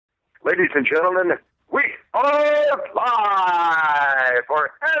Ladies and gentlemen, we are live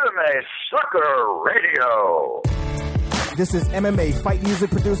for MMA Sucker Radio. This is MMA fight music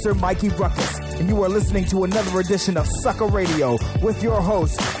producer Mikey Ruckus, and you are listening to another edition of Sucker Radio with your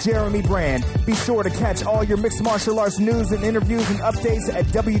host, Jeremy Brand. Be sure to catch all your mixed martial arts news and interviews and updates at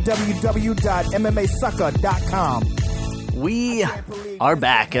www.mmasucker.com. We are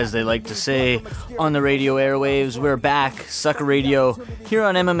back, as they like to say, on the radio airwaves. We're back, Sucker Radio, here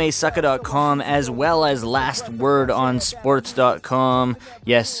on MMAsucker.com, as well as lastwordonsports.com.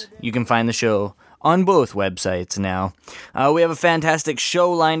 Yes, you can find the show on both websites now. We have a fantastic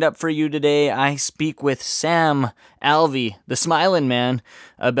show lined up for you today. I speak with Sam Alvey, the Smiling Man,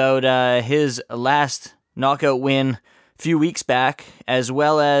 about his last knockout win a few weeks back, as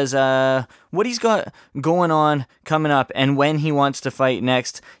well as what he's got going on coming up and when he wants to fight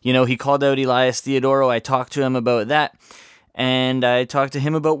next. You know, he called out Elias Theodorou. I talked to him about that, and I talked to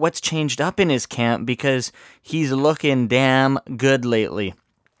him about what's changed up in his camp because he's looking damn good lately.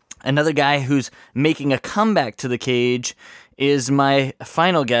 Another guy who's making a comeback to the cage is my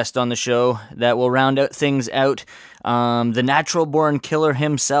final guest on the show that will round out things out. The natural-born killer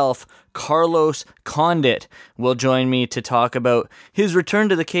himself, Carlos Condit, will join me to talk about his return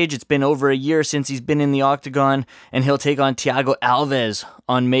to the cage. It's been over a year since he's been in the octagon, and he'll take on Thiago Alves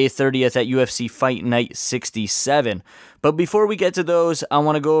on May 30th at UFC Fight Night 67. But before we get to those, I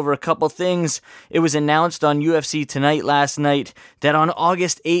want to go over a couple things. It was announced on UFC Tonight last night that on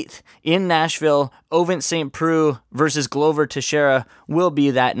August 8th in Nashville, Ovince St. Preux versus Glover Teixeira will be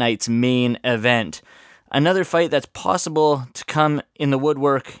that night's main event. Another fight that's possible to come in the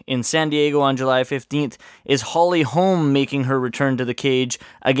woodwork in San Diego on July 15th is Holly Holm making her return to the cage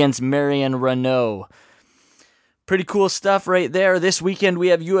against Marion Renault. Pretty cool stuff right there. This weekend we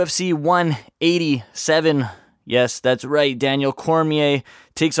have UFC 187. Yes, that's right. Daniel Cormier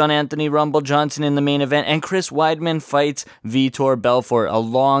takes on Anthony Rumble Johnson in the main event, and Chris Weidman fights Vitor Belfort, a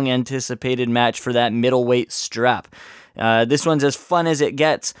long-anticipated match for that middleweight strap. This one's as fun as it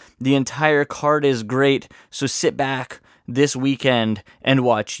gets. The entire card is great, so sit back this weekend and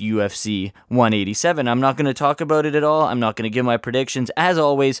watch UFC 187. I'm not going to talk about it at all. I'm not going to give my predictions. As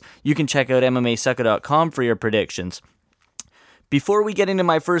always, you can check out MMAsucker.com for your predictions. Before we get into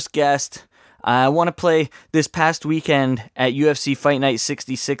my first guest, I want to play this past weekend at UFC Fight Night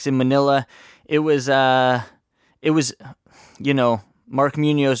 66 in Manila. It was, Mark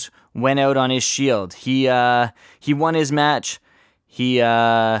Munoz went out on his shield. He won his match. He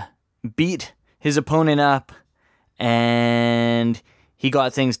beat his opponent up, and he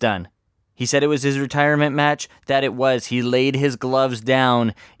got things done. He said it was his retirement match. That it was. He laid his gloves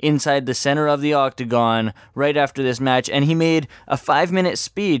down inside the center of the octagon right after this match, and he made a 5-minute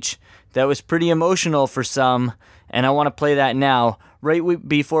speech that was pretty emotional for some, and I want to play that now, right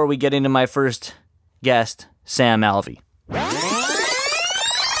before we get into my first guest, Sam Alvey. Your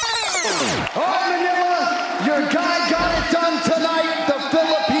guy got it done tonight, the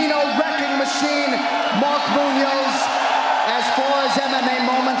Filipino wrecking machine, Mark Munoz. As far as MMA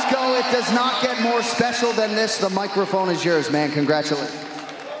moments go, it does not get more special than this. The microphone is yours, man. Congratulations.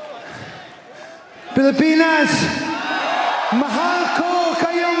 Pilipinas, mahal ko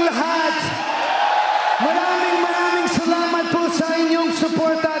kayong lahat. Maraming salamat po sa inyong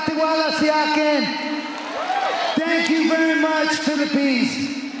suporta at tiwala sa akin. Thank you very much, Philippines.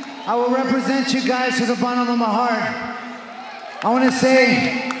 I will represent you guys to the bottom of my heart. I want to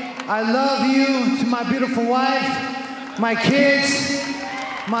say I love you to my beautiful wife, my kids,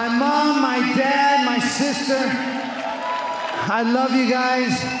 my mom, my dad, my sister. I love you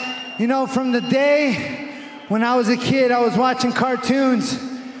guys. You know, from the day when I was a kid, I was watching cartoons,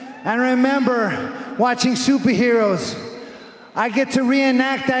 and I remember watching superheroes. I get to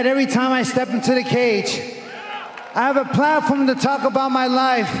reenact that every time I step into the cage. I have a platform to talk about my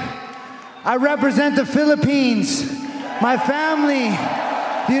life. I represent the Philippines, my family,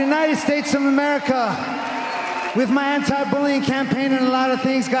 the United States of America. With my anti-bullying campaign and a lot of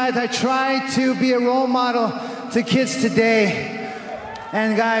things, guys, I try to be a role model to kids today.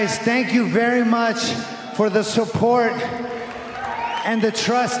 And guys, thank you very much for the support and the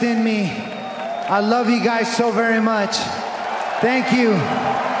trust in me. I love you guys so very much. Thank you.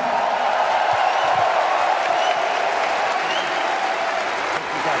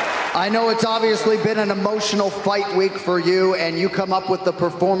 I know it's obviously been an emotional fight week for you, and you come up with the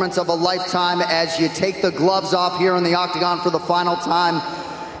performance of a lifetime as you take the gloves off here in the octagon for the final time.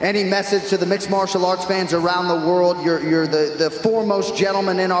 Any message to the mixed martial arts fans around the world? You're the foremost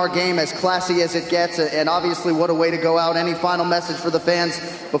gentleman in our game, as classy as it gets, and obviously what a way to go out. Any final message for the fans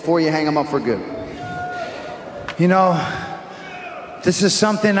before you hang them up for good? You know, this is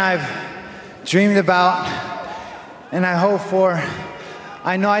something I've dreamed about and I hope for.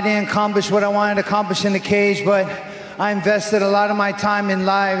 I know I didn't accomplish what I wanted to accomplish in the cage, but I invested a lot of my time in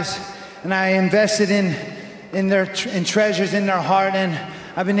lives, and I invested in treasures in their heart, and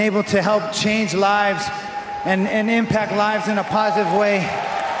I've been able to help change lives and impact lives in a positive way.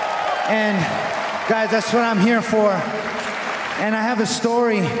 And guys, that's what I'm here for. And I have a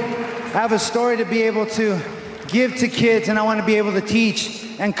story. I have a story to be able to give to kids, and I want to be able to teach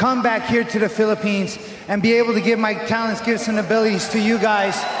and come back here to the Philippines and be able to give my talents, gifts, and abilities to you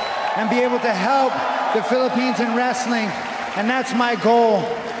guys and be able to help the Philippines in wrestling. And that's my goal.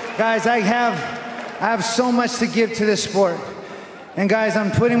 Guys, I have so much to give to this sport. And guys,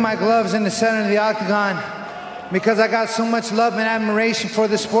 I'm putting my gloves in the center of the octagon because I got so much love and admiration for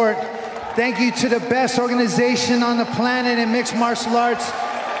the sport. Thank you to the best organization on the planet in mixed martial arts.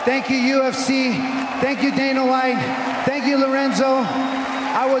 Thank you, UFC. Thank you, Dana White. Thank you, Lorenzo.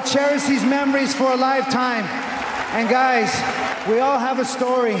 I will cherish these memories for a lifetime. And guys, we all have a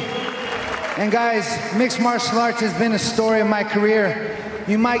story. And guys, mixed martial arts has been a story of my career.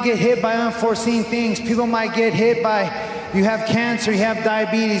 You might get hit by unforeseen things. People might get hit by, you have cancer, you have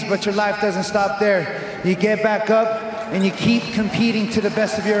diabetes, but your life doesn't stop there. You get back up and you keep competing to the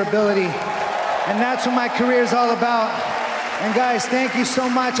best of your ability. And that's what my career is all about. And guys, thank you so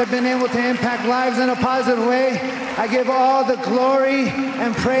much. I've been able to impact lives in a positive way. I give all the glory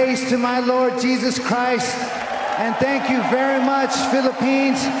and praise to my Lord Jesus Christ. And thank you very much,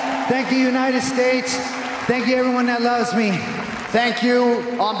 Philippines. Thank you, United States. Thank you, everyone that loves me. Thank you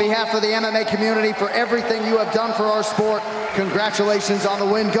on behalf of the MMA community for everything you have done for our sport. Congratulations on the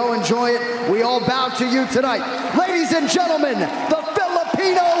win. Go enjoy it. We all bow to you tonight. Ladies and gentlemen, the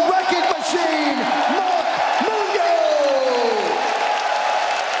Filipino Wrecking Machine, Mark Munoz.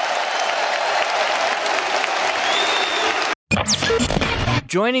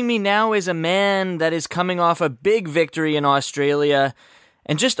 Joining me now is a man that is coming off a big victory in Australia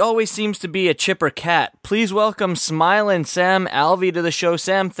and just always seems to be a chipper cat. Please welcome Smilin' Sam Alvey to the show.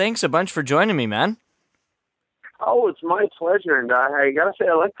 Sam, thanks a bunch for joining me, man. Oh, it's my pleasure, and I gotta say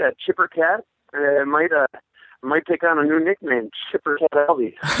I like that chipper cat. I might take on a new nickname, Chipper Cat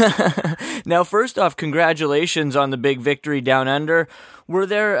Alvey. Now, first off, congratulations on the big victory down under.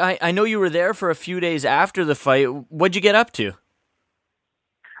 I know you were there for a few days after the fight. What'd you get up to?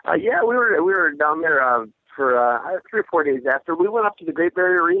 Yeah, we were down there for 3 or 4 days after. We went up to the Great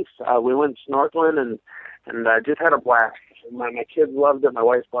Barrier Reef. We went snorkeling and just had a blast. My kids loved it. My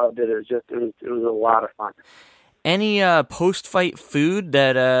wife loved it. It was a lot of fun. Any post-fight food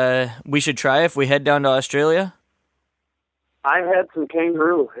that we should try if we head down to Australia? I had some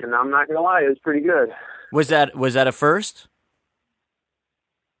kangaroo, and I'm not gonna lie, it was pretty good. Was that a first?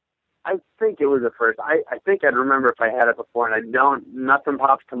 I think it was a first. I think I'd remember if I had it before, and nothing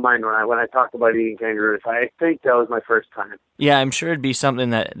pops to mind when I talk about eating kangaroos. I think that was my first time. Yeah, I'm sure it'd be something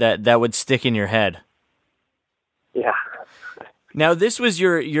that would stick in your head. Yeah. Now, this was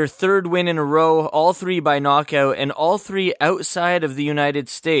your third win in a row, all three by knockout, and all three outside of the United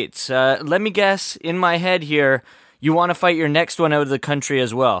States. Let me guess, in my head here, you want to fight your next one out of the country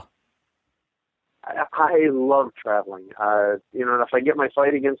as well. I love traveling. If I get my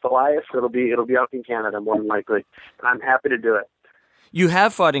fight against Elias, it'll be out in Canada more than likely, and I'm happy to do it. You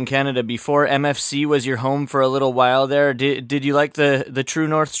have fought in Canada before. MFC was your home for a little while there. Did you like the True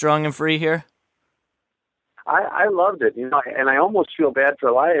North Strong and Free here? I loved it, and I almost feel bad for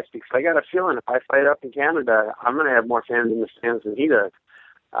Elias because I got a feeling if I fight up in Canada, I'm going to have more fans in the stands than he does.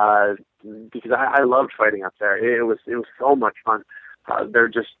 Because I loved fighting up there. It was so much fun. They're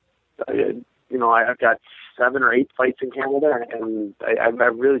just, I've got 7 or 8 fights in Canada, and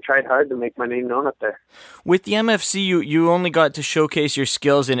I've really tried hard to make my name known up there. With the MFC, you only got to showcase your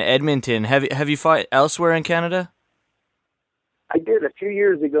skills in Edmonton. Have you fought elsewhere in Canada? I did. A few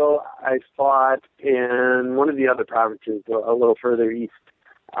years ago, I fought in one of the other provinces, a little further east,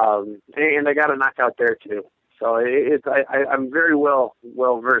 and I got a knockout there too. So I'm very well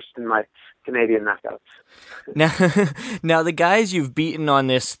versed in my Canadian knockouts. Now the guys you've beaten on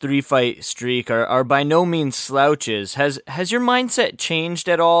this 3-fight streak are by no means slouches. Has your mindset changed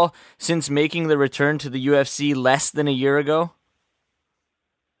at all since making the return to the UFC less than a year ago?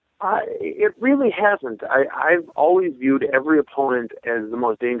 It really hasn't. I've always viewed every opponent as the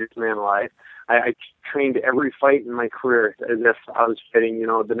most dangerous man alive. I trained every fight in my career as if I was fighting,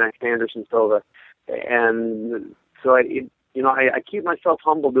 the next Anderson Silva. And so I keep myself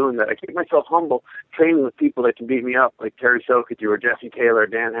humble doing that. I keep myself humble training with people that can beat me up, like Terry Sokatu or Jesse Taylor,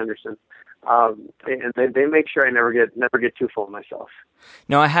 Dan Henderson. And they make sure I never get too full of myself.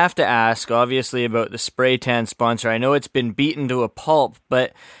 Now, I have to ask, obviously, about the spray tan sponsor. I know it's been beaten to a pulp,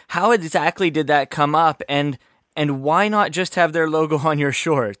 but how exactly did that come up, and why not just have their logo on your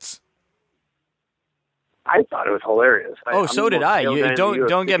shorts? I thought it was hilarious. So did I.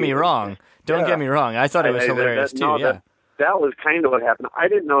 Don't get me wrong. Don't get me wrong. I thought it was hilarious too. That was kind of what happened. I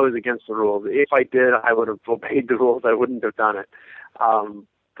didn't know it was against the rules. If I did, I would have obeyed the rules. I wouldn't have done it.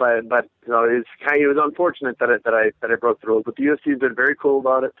 But it was unfortunate that I broke the rules. But the UFC's been very cool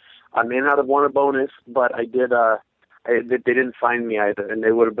about it. I may not have won a bonus, but I did. They didn't fine me either, and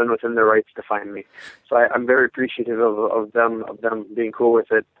they would have been within their rights to fine me. So I'm very appreciative of them being cool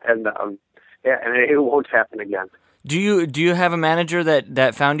with it, and and it won't happen again. Do you have a manager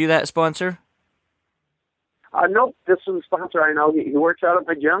that found you that sponsor? Nope, this was a sponsor I know. He works out at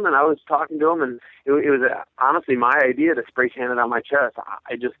my gym, and I was talking to him, and it was honestly my idea to spray tan it on my chest.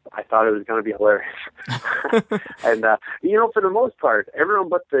 I thought it was going to be hilarious. And, for the most part, everyone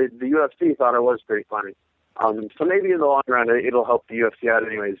but the UFC thought it was pretty funny. So maybe in the long run, it'll help the UFC out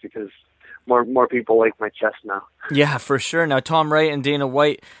anyways, because more people like my chest now. Yeah, for sure. Now, Tom Wright and Dana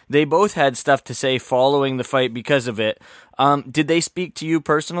White, they both had stuff to say following the fight because of it. Did they speak to you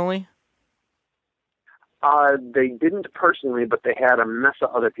personally? They didn't personally, but they had a mess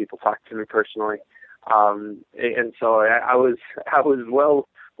of other people talk to me personally, and so I was well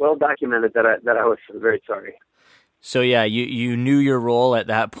documented that I was very sorry. So yeah, you knew your role at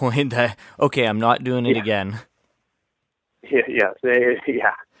that point. That okay, I'm not doing it again. Yeah.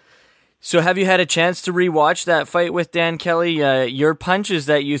 So have you had a chance to rewatch that fight with Dan Kelly? Your punches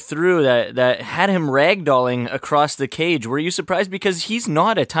that you threw that had him ragdolling across the cage. Were you surprised because he's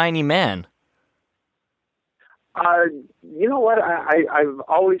not a tiny man? You know what? I've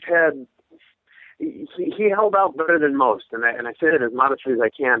always had. He held out better than most, and I say it as modestly as I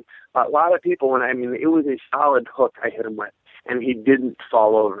can. A lot of people, it was a solid hook I hit him with, and he didn't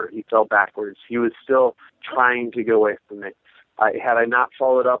fall over. He fell backwards. He was still trying to get away from me. Had I not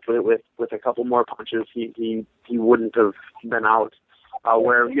followed up with a couple more punches, he wouldn't have been out.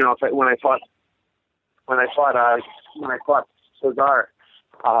 When I fought Cesar,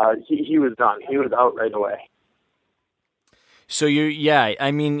 he was done. He was out right away. So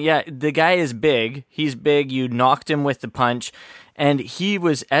the guy is big. He's big. You knocked him with the punch, and he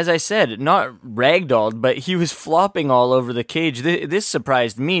was, as I said, not ragdolled, but he was flopping all over the cage. This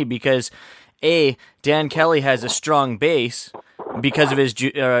surprised me because, A, Dan Kelly has a strong base because of his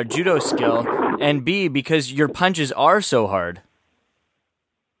judo skill, and B, because your punches are so hard.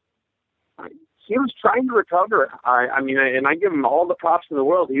 He was trying to recover. And I give him all the props in the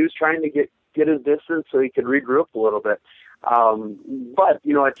world. He was trying to get his distance so he could regroup a little bit. But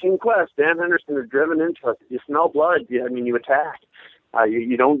at Team Quest, Dan Henderson is driven into us. You smell blood. You attack.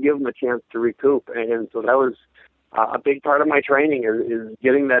 You don't give them a chance to recoup. And so that was a big part of my training is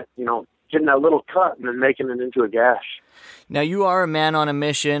getting that, getting that little cut and then making it into a gash. Now, you are a man on a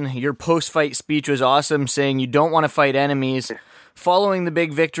mission. Your post-fight speech was awesome, saying you don't want to fight enemies. Following the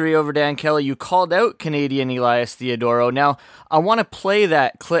big victory over Dan Kelly, you called out Canadian Elias Theodorou. Now, I want to play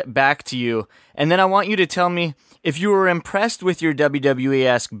that clip back to you, and then I want you to tell me if you were impressed with your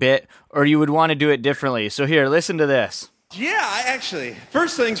WWE-esque bit or you would want to do it differently. So here, listen to this. Yeah,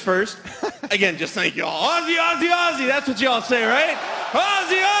 first things first. Again, just thank you all. Aussie, Aussie, Aussie. That's what y'all say, right?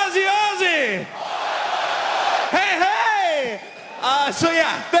 Aussie, Aussie, Aussie. Hey.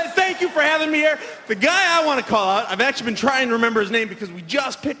 Thank you for having me here. The guy I want to call out, I've actually been trying to remember his name because we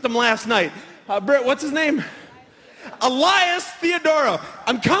just picked him last night. Britt, what's his name? Elias Theodorou.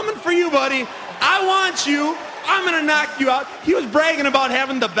 I'm coming for you, buddy. I want you. I'm going to knock you out. He was bragging about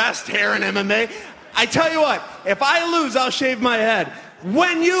having the best hair in MMA. I tell you what, if I lose, I'll shave my head.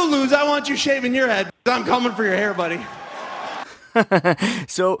 When you lose, I want you shaving your head. I'm coming for your hair, buddy.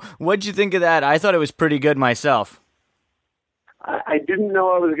 So, what'd you think of that? I thought it was pretty good myself. I didn't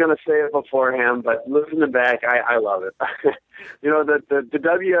know I was going to say it beforehand, but listening back, I love it. The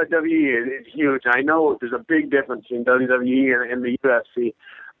WWE is huge. I know there's a big difference between WWE and the UFC,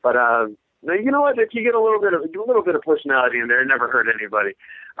 but you know what? If you get a little bit of personality in there, it never hurt anybody.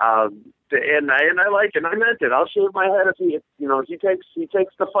 And I like it. I meant it. I'll shave my head if he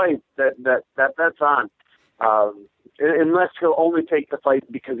takes the fight. That's on. Unless he'll only take the fight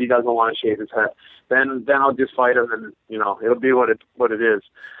because he doesn't want to shave his head, then I'll just fight him, and it'll be what it is.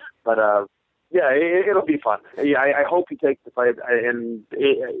 But it'll be fun. Yeah, I hope he takes the fight, and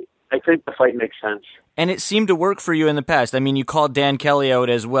I think the fight makes sense. And it seemed to work for you in the past. You called Dan Kelly out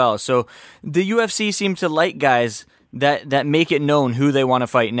as well. So the UFC seemed to like guys that make it known who they want to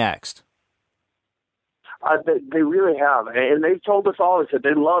fight next. They really have, and they've told us all. They said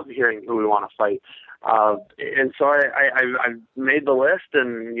they love hearing who we want to fight, and so I've made the list,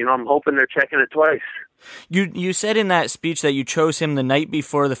 and I'm hoping they're checking it twice. You said in that speech that you chose him the night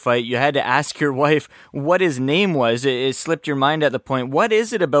before the fight. You had to ask your wife what his name was. It slipped your mind at the point. What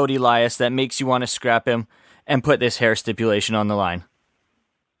is it about Elias that makes you want to scrap him and put this hair stipulation on the line?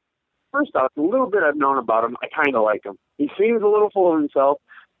 First off, the little bit I've known about him, I kind of like him. He seems a little full of himself,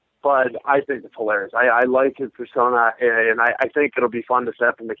 but I think it's hilarious. I like his persona, and I think it'll be fun to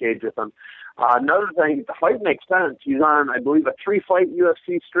step in the cage with him. Another thing, the fight makes sense. He's on, I believe, a 3-fight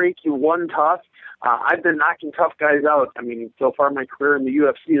UFC streak. He won tough. I've been knocking tough guys out. I mean, so far my career in the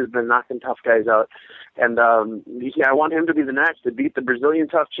UFC has been knocking tough guys out. And I want him to be the next, to beat the Brazilian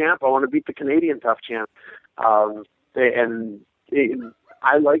tough champ. I want to beat the Canadian tough champ.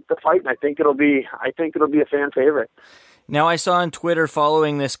 I like the fight, and I think it'll be a fan favorite. Now, I saw on Twitter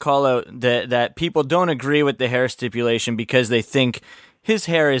following this call out that people don't agree with the hair stipulation because they think his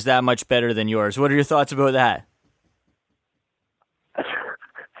hair is that much better than yours. What are your thoughts about that?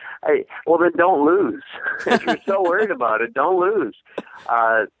 Well, then don't lose. If you're so worried about it, don't lose.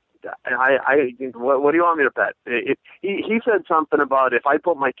 What do you want me to bet? He said something about if I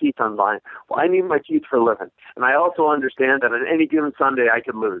put my teeth on line. Well, I need my teeth for a living. And I also understand that on any given Sunday I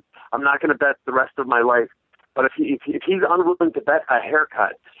could lose. I'm not going to bet the rest of my life. But if he's unwilling to bet a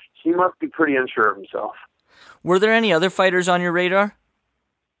haircut, he must be pretty unsure of himself. Were there any other fighters on your radar?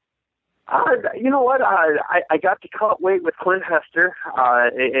 You know what? I got to cut weight with Clint Hester,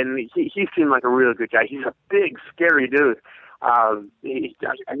 and he seemed like a really good guy. He's a big, scary dude. I've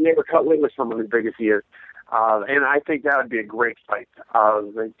never cut weight with someone as big as he is. And I think that would be a great fight.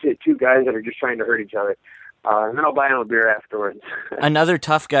 Two guys that are just trying to hurt each other. And then I'll buy him a beer afterwards. Another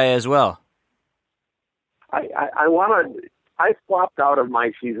tough guy as well. I flopped out of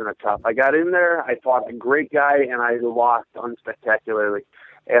my season of tough. I got in there, I fought a great guy, and I lost unspectacularly.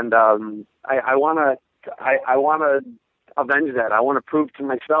 And I want to avenge that. I want to prove to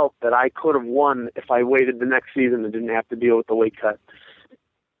myself that I could have won if I waited the next season and didn't have to deal with the weight cut.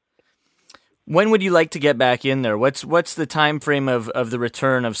 When would you like to get back in there? What's the time frame of the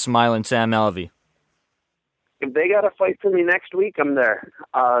return of Smiling Sam Alvey? If they got a fight for me next week, I'm there.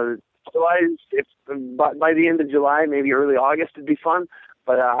 By the end of July, maybe early August, it'd be fun.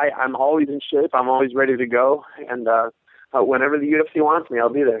 But I'm always in shape. I'm always ready to go. And whenever the UFC wants me, I'll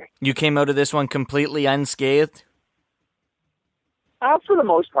be there. You came out of this one completely unscathed? For the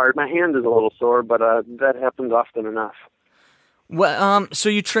most part. My hand is a little sore, but that happens often enough. Well, so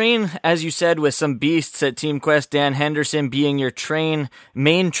you train, as you said, with some beasts at Team Quest, Dan Henderson being your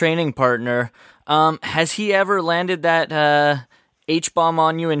main training partner. Has he ever landed that H-bomb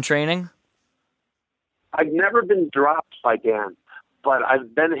on you in training? I've never been dropped by Dan, but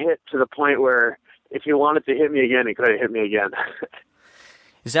I've been hit to the point where if he wanted to hit me again, he could have hit me again.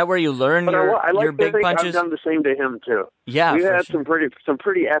 Is that where you learn your big punches? I've done the same to him too. Yeah, we've had sure. some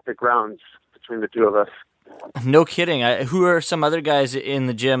pretty epic rounds between the two of us. No kidding. Who are some other guys in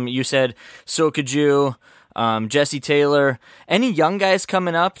the gym? You said Sokaju, Jesse Taylor. Any young guys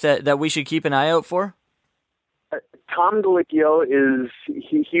coming up that we should keep an eye out for? Tom Galicchio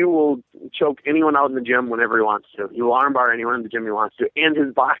he will choke anyone out in the gym whenever he wants to. He will armbar anyone in the gym he wants to, and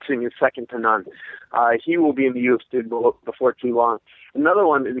his boxing is second to none. He will be in the UFC before too long. Another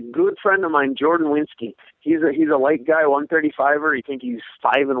one is a good friend of mine, Jordan Winsky. He's a light guy, 135er. I think he's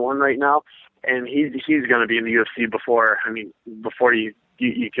 5-1 right now, and he's going to be in the UFC before you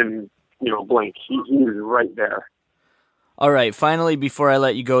can blink. He's right there. All right. Finally, before I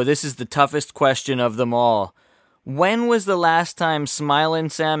let you go, this is the toughest question of them all. When was the last time Smilin'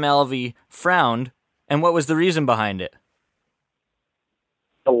 Sam Alvey frowned, and what was the reason behind it?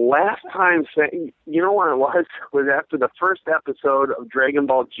 The last time, you know what it was after the first episode of Dragon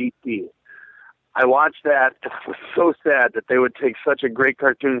Ball GT. I watched that, and I was so sad that they would take such a great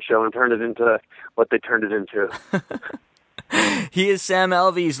cartoon show and turn it into what they turned it into. He is Sam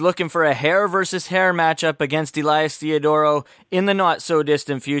Alvey. He's looking for a hair versus hair matchup against Elias Theodorou in the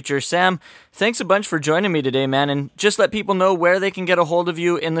not-so-distant future. Sam, thanks a bunch for joining me today, man, and just let people know where they can get a hold of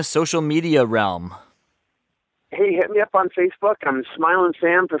you in the social media realm. Hey, hit me up on Facebook. I'm Smilin'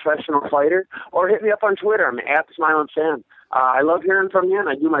 Sam, professional fighter, or hit me up on Twitter. I'm @Smilin' Sam. I love hearing from you, and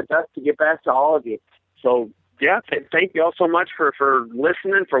I do my best to get back to all of you. So, yeah, thank you all so much for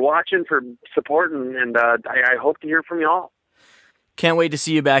listening, for watching, for supporting, and I hope to hear from you all. Can't wait to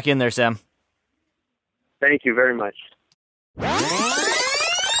see you back in there, Sam. Thank you very much.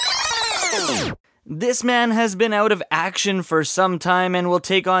 This man has been out of action for some time and will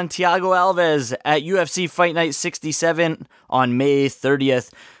take on Thiago Alves at UFC Fight Night 67 on May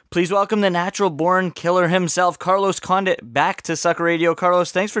 30th. Please welcome the natural-born killer himself, Carlos Condit, back to Sucker Radio.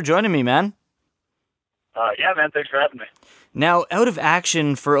 Carlos, thanks for joining me, man. Yeah, man, thanks for having me. Now, out of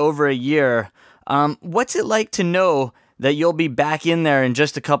action for over a year, what's it like to know that you'll be back in there in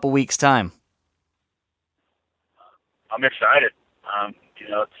just a couple weeks' time? I'm excited.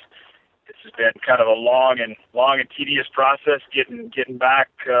 This has been kind of a long and tedious process getting back,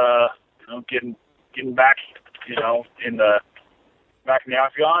 getting back, in the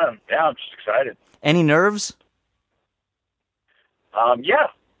octagon. And, yeah, I'm just excited. Any nerves? I'm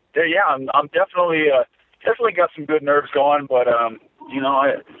definitely got some good nerves going, but I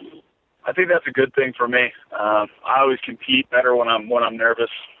think that's a good thing for me. I always compete better when I'm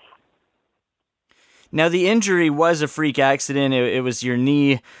nervous. Now, the injury was a freak accident. It was your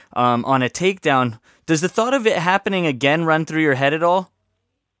knee on a takedown. Does the thought of it happening again run through your head at all?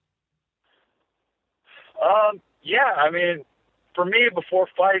 Yeah, I mean, for me, before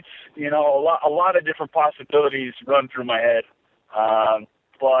fights, a lot of different possibilities run through my head.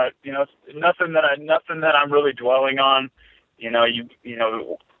 But nothing that I'm really dwelling on.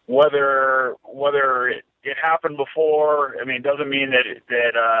 Whether it happened before, I mean, doesn't mean that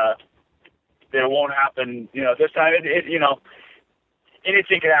it won't happen. This time,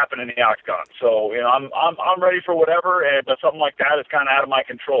 anything can happen in the octagon. So I'm ready for whatever. But something like that is kind of out of my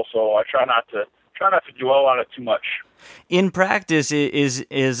control. So I try not to dwell on it too much. In practice, there's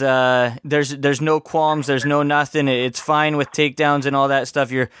no qualms, there's no nothing. It's fine with takedowns and all that stuff.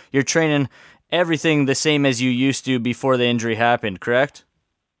 You're training everything the same as you used to before the injury happened, correct?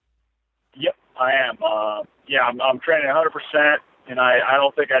 Yep, I am. I'm training 100%, and I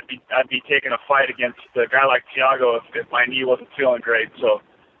don't think I'd be taking a fight against a guy like Thiago if my knee wasn't feeling great. So,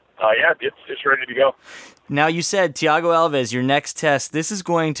 it's ready to go. Now, you said Thiago Alves, your next test, this is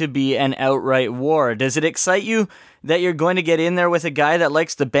going to be an outright war. Does it excite you that you're going to get in there with a guy that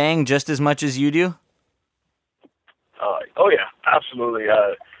likes to bang just as much as you do? Oh yeah, absolutely.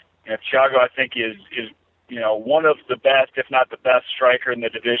 Thiago, I think, is one of the best, if not the best, striker in the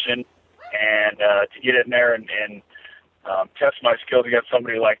division, and to get in there and test my skills against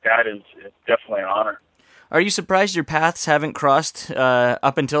somebody like that is definitely an honor. Are you surprised your paths haven't crossed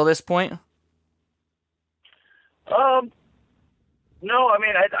up until this point? No, I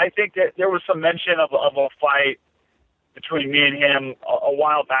mean, I think that there was some mention of a fight between me and him a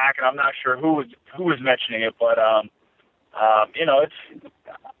while back, and I'm not sure who was mentioning it, but I've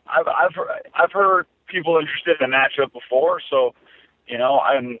heard people interested in the matchup before, so and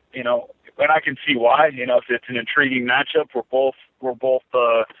I can see why. If it's an intriguing matchup, we're both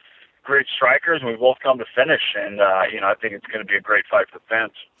great strikers, and we both come to finish, and I think it's going to be a great fight for the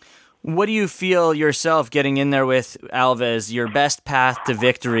fans. What do you feel yourself getting in there with Alves, your best path to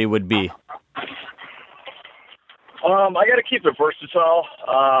victory would be? I got to keep it versatile.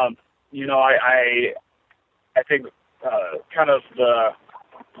 I think kind of the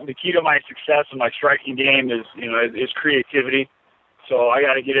key to my success in my striking game is creativity. So I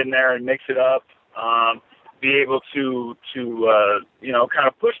got to get in there and mix it up. Be able to kind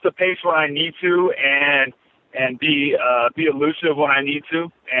of push the pace when I need to, and be elusive when I need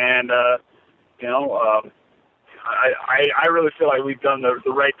to, and I really feel like we've done the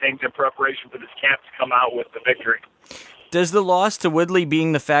right things in preparation for this camp to come out with the victory. Does the loss to Woodley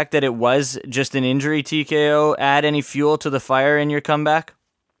being the fact that it was just an injury TKO add any fuel to the fire in your comeback?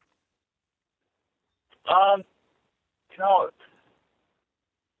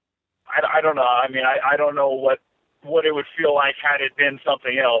 I don't know. I mean, I don't know what it would feel like had it been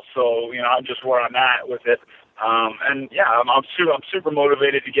something else. So, I'm just where I'm at with it. I'm super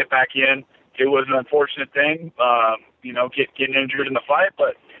motivated to get back in. It was an unfortunate thing, getting injured in the fight,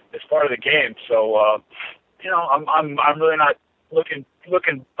 but it's part of the game. So, I'm really not looking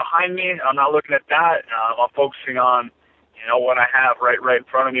behind me. I'm not looking at that. I'm focusing on, what I have right in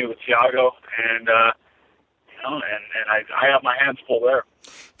front of me with Thiago, and I have my hands full there.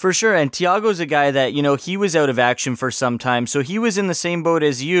 For sure, and Thiago's a guy that, he was out of action for some time, so he was in the same boat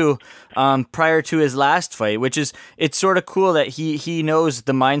as you prior to his last fight, it's sort of cool that he knows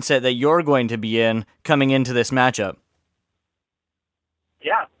the mindset that you're going to be in coming into this matchup.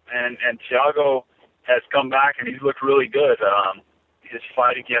 Yeah, and Thiago has come back and he's looked really good. His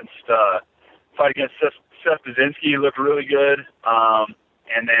fight against Seth Brzezinski looked really good,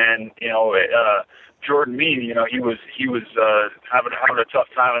 and then Jordan Mein, he was having a tough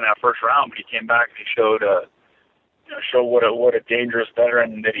time in that first round, but he came back and he showed what a dangerous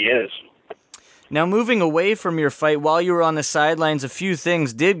veteran that he is. Now, moving away from your fight, while you were on the sidelines, a few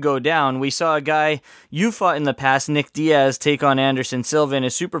things did go down. We saw a guy you fought in the past, Nick Diaz, take on Anderson Silva in a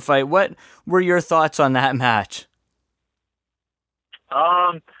super fight. What were your thoughts on that match?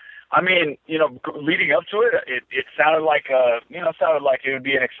 I mean, leading up to it sounded like it would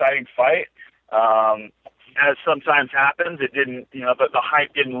be an exciting fight. As sometimes happens, it didn't. The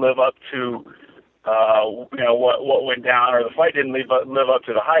hype didn't live up to what went down, or the fight didn't live up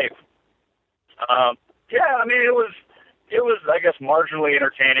to the hype. I mean, it was, I guess, marginally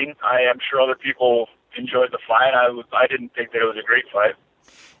entertaining. I am sure other people enjoyed the fight. I didn't think that it was a great fight.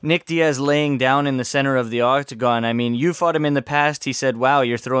 Nick Diaz laying down in the center of the octagon. I mean, you fought him in the past. He said, "Wow,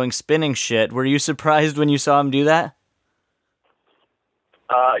 you're throwing spinning shit." Were you surprised when you saw him do that?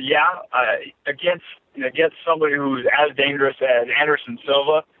 Against somebody who's as dangerous as Anderson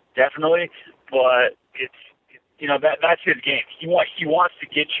Silva, definitely. But that's his game. He wants to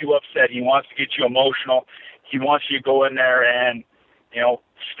get you upset. He wants to get you emotional. He wants you to go in there and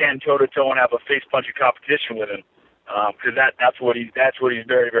stand toe to toe and have a face punching competition with him, because that's what he's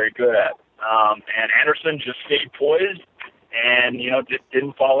very, very good at. And Anderson just stayed poised and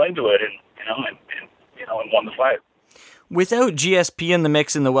didn't fall into it and won the fight. Without GSP in the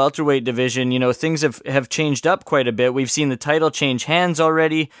mix in the welterweight division, things have changed up quite a bit. We've seen the title change hands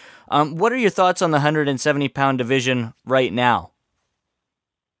already. What are your thoughts on the 170-pound division right now?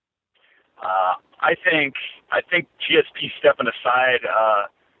 I think GSP stepping aside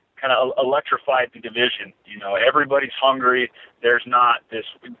kind of electrified the division. Everybody's hungry. There's not this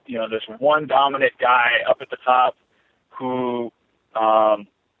one dominant guy up at the top who,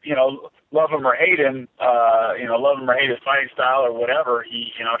 love him or hate him, love him or hate his fighting style or whatever.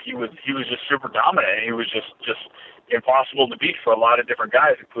 He was just super dominant. He was just impossible to beat for a lot of different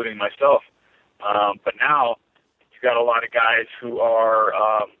guys, including myself. But now you've got a lot of guys who are,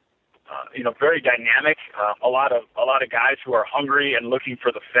 very dynamic. A lot of guys who are hungry and looking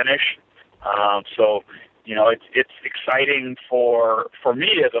for the finish. So it's exciting for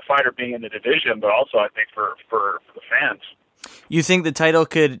me as a fighter being in the division, but also I think for the fans. You think the title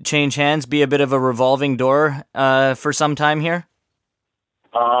could change hands, be a bit of a revolving door for some time here?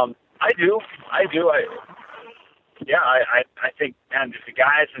 I do. I think, man, the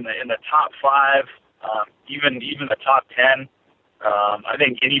guys in the top 5, even the top 10, I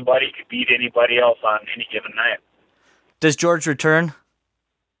think anybody could beat anybody else on any given night. Does George return?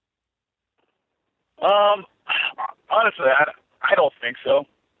 Honestly, I don't think so.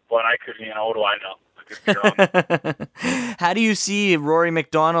 But I could, what do I know? How do you see Rory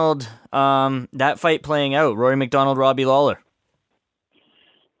McDonald, that fight playing out? Rory McDonald, Robbie Lawler.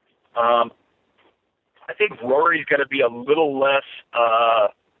 I think Rory's going to be a little less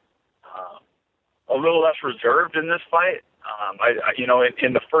reserved in this fight.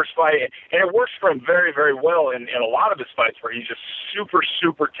 In the first fight, and it works for him very, very well in a lot of his fights, where he's just super,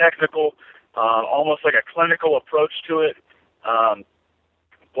 super technical, almost like a clinical approach to it.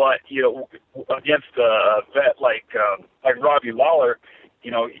 But against a vet like Robbie Lawler,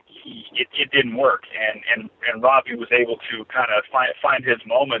 it didn't work, and Robbie was able to kind of find his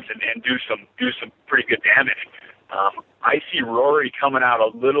moments and do some pretty good damage. I see Rory coming out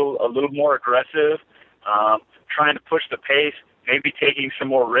a little more aggressive, trying to push the pace, maybe taking some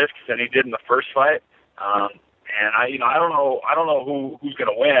more risks than he did in the first fight. And I don't know who's going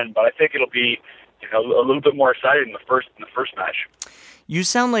to win, but I think it'll be a little bit more exciting in the first match. You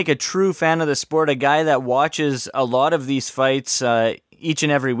sound like a true fan of the sport, a guy that watches a lot of these fights each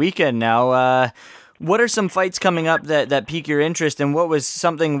and every weekend now. What are some fights coming up that pique your interest, and what was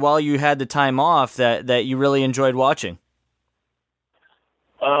something while you had the time off that you really enjoyed watching?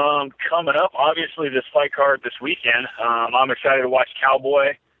 Coming up, obviously, this fight card this weekend. I'm excited to watch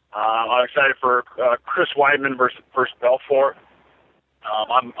Cowboy. I'm excited for Chris Weidman versus Belfort.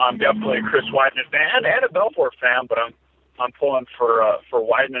 I'm definitely a Chris Weidman fan and a Belfort fan, but I'm pulling for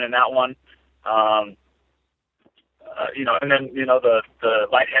Weidman in that one. And then the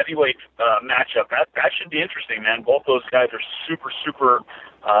light heavyweight matchup that should be interesting, man. Both those guys are super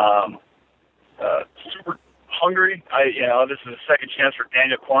hungry. This is a second chance for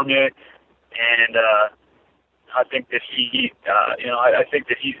Daniel Cormier, and I think that he's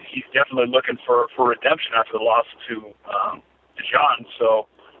definitely looking for redemption after the loss to John. So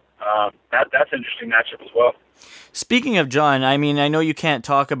that's an interesting matchup as well. Speaking of John, I mean, I know you can't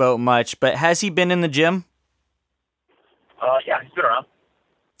talk about much, but has he been in the gym? Yeah, he's been around.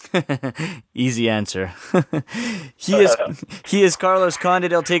 Easy answer. He is Carlos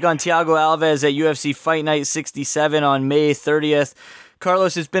Condit. He'll take on Thiago Alves at UFC Fight Night 67 on May 30th.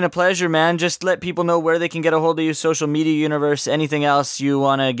 Carlos, it's been a pleasure, man. Just let people know where they can get a hold of you, social media universe, anything else you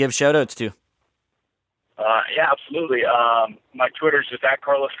want to give shout-outs to. Yeah, absolutely. My Twitter is just at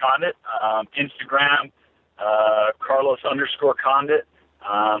Carlos Condit. Instagram, Carlos_Condit.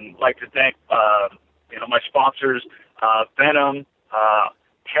 Like to thank, my sponsors, Venom,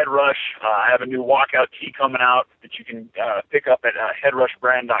 Head Rush. I have a new walkout tee coming out that you can pick up at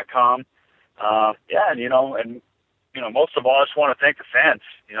headrushbrand.com. And most of all, I just want to thank the fans.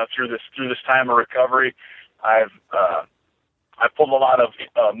 Through this time of recovery, I've pulled a lot of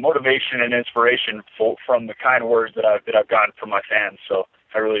motivation and inspiration from the kind words that I've gotten from my fans. So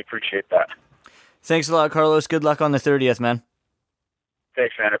I really appreciate that. Thanks a lot, Carlos. Good luck on the 30th, man.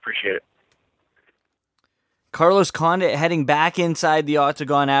 Thanks, man. I appreciate it. Carlos Condit heading back inside the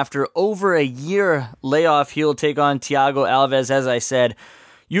octagon after over a year layoff. He'll take on Thiago Alves, as I said.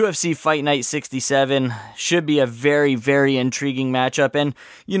 UFC Fight Night 67 should be a very, very intriguing matchup. And,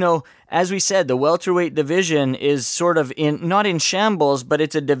 as we said, the welterweight division is sort of not in shambles, but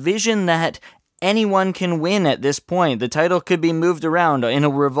it's a division that anyone can win at this point. The title could be moved around in a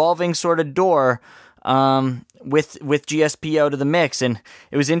revolving sort of door with GSP out of the mix. And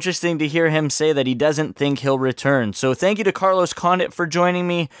it was interesting to hear him say that he doesn't think he'll return. So thank you to Carlos Condit for joining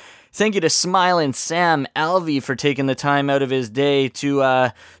me. Thank you to Smiling Sam Alvey for taking the time out of his day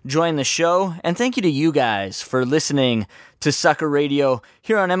to join the show. And thank you to you guys for listening to Sucker Radio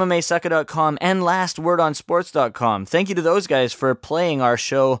here on MMAsucker.com and LastWordOnSports.com. Thank you to those guys for playing our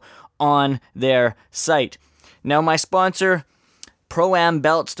show on their site. Now, my sponsor,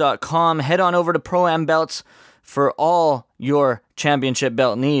 ProAmBelts.com. Head on over to Pro-Am Belts for all your championship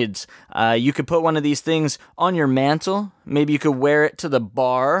belt needs. You could put one of these things on your mantle. Maybe you could wear it to the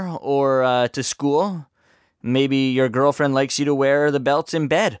bar or to school. Maybe your girlfriend likes you to wear the belts in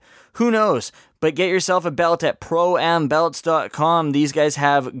bed. Who knows? But get yourself a belt at ProAmBelts.com. These guys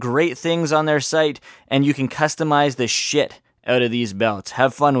have great things on their site, and you can customize the shit out of these belts.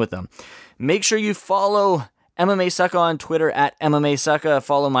 Have fun with them. Make sure you follow MMA Sucker on Twitter at MMA Sucker.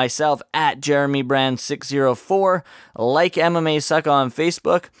 Follow myself at JeremyBrand604. Like MMA Sucker on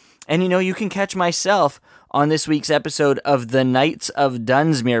Facebook. And you can catch myself on this week's episode of the Knights of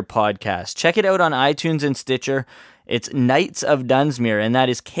Dunsmuir podcast. Check it out on iTunes and Stitcher. It's Knights of Dunsmuir, and that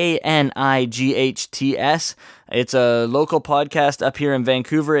is KNIGHTS. It's a local podcast up here in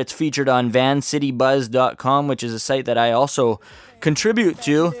Vancouver. It's featured on vancitybuzz.com, which is a site that I also contribute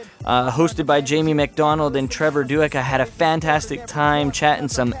to, hosted by Jamie McDonald and Trevor Dueck. I had a fantastic time chatting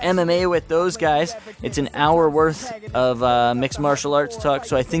some MMA with those guys. It's an hour worth of mixed martial arts talk,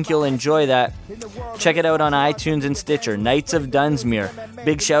 so I think you'll enjoy that. Check it out on iTunes and Stitcher. Knights of Dunsmuir.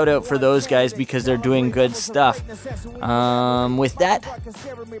 Big shout out for those guys because they're doing good stuff. With that,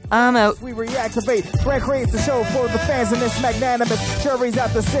 I'm out. We reactivate. Brand creates the show for the fans and it's magnanimous. Jury's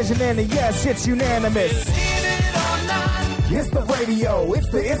out decision and yes, it's unanimous. It's the radio, it's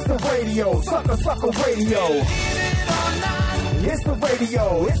the radio, sucker radio. It's the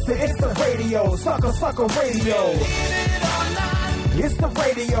radio, it's the radio, sucker radio. It's the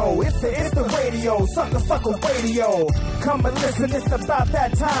radio, it's the radio, sucker radio. Come and listen, it's about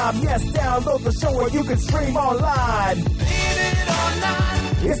that time. Yes, download the show or you can stream online.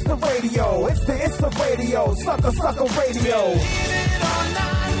 It's the radio, it's the radio, sucker radio.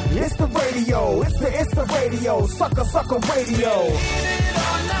 It's the radio, it's the radio, sucker radio.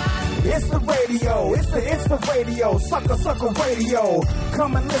 It's the radio, it's the radio, sucker radio.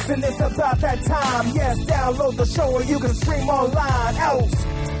 Come and listen, it's about that time. Yes, download the show or you can stream online. Out.